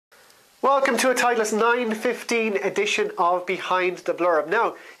Welcome to a Titleist 915 edition of Behind the Blurb.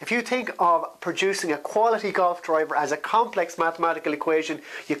 Now, if you think of producing a quality golf driver as a complex mathematical equation,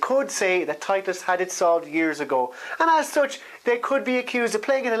 you could say that Titleist had it solved years ago. And as such, they could be accused of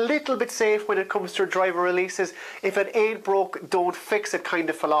playing it a little bit safe when it comes to driver releases. If it ain't broke, don't fix it kind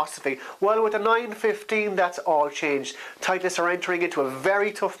of philosophy. Well, with the 915, that's all changed. Titleist are entering into a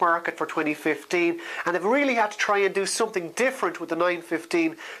very tough market for 2015, and they've really had to try and do something different with the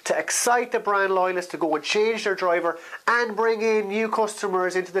 915 to excite the brand loyalists to go and change their driver and bring in new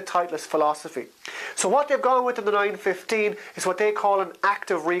customers into the Titleist philosophy. So what they've gone with in the 915 is what they call an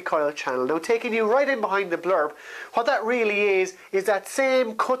active recoil channel. Now, taking you right in behind the Blurb, what that really is that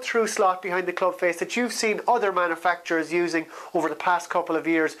same cut-through slot behind the club face that you've seen other manufacturers using over the past couple of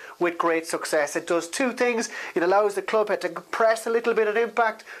years with great success. It does two things. It allows the club head to press a little bit at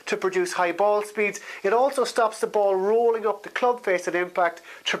impact to produce high ball speeds. It also stops the ball rolling up the club face at impact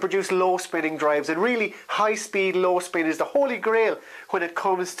to produce low spinning drives. And really, high speed, low spin is the holy grail when it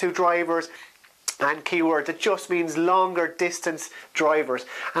comes to drivers and keywords. It just means longer distance drivers.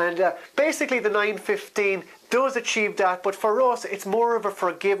 And basically the 915 does achieve that, but for us it's more of a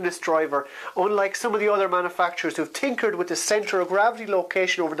forgiveness driver. Unlike some of the other manufacturers who've tinkered with the centre of gravity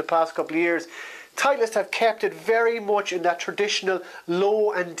location over the past couple of years, Titleist have kept it very much in that traditional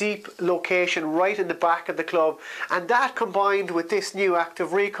low and deep location right in the back of the club, and that combined with this new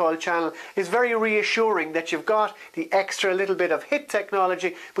active recoil channel is very reassuring that you've got the extra little bit of hit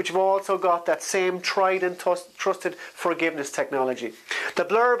technology, but you've also got that same tried and trusted forgiveness technology. The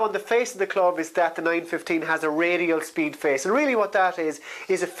blurb on the face of the club is that the 915 has a radial speed face, and really what that is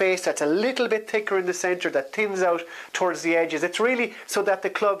a face that's a little bit thicker in the centre, that thins out towards the edges. It's really so that the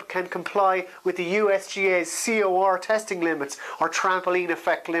club can comply with the USGA's COR testing limits, or trampoline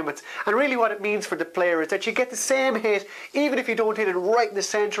effect limits. And really what it means for the player is that you get the same hit even if you don't hit it right in the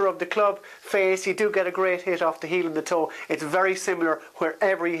centre of the club face. You do get a great hit off the heel and the toe. It's very similar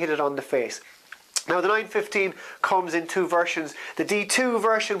wherever you hit it on the face. Now, the 915 comes in two versions. The D2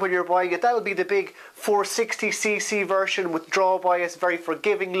 version, when you're buying it, that'll be the big 460cc version with draw bias, very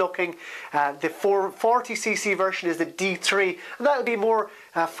forgiving looking. The 440cc version is the D3, and that'll be more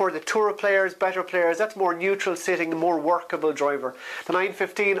for the tour players, better players. That's more neutral sitting, more workable driver. The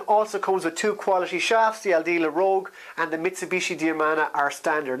 915 also comes with two quality shafts. The Aldila Rogue and the Mitsubishi Diamana are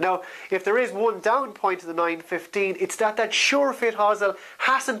standard. Now, if there is one down point to the 915, it's that sure fit hosel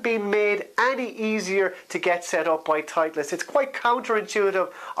hasn't been made any easier to get set up by Titleist. It's quite counterintuitive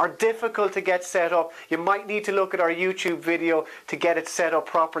or difficult to get set up. You might need to look at our YouTube video to get it set up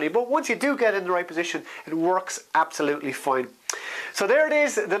properly, but once you do get in the right position, it works absolutely fine. So there it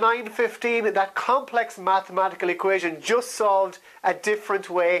is, the 915, that complex mathematical equation just solved a different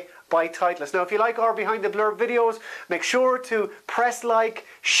way by Titleist. Now, if you like our Behind the Blurb videos, make sure to press like,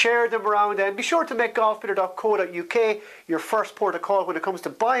 share them around, and be sure to make golfbeater.co.uk your first port of call when it comes to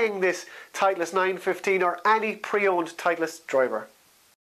buying this Titleist 915 or any pre-owned Titleist driver.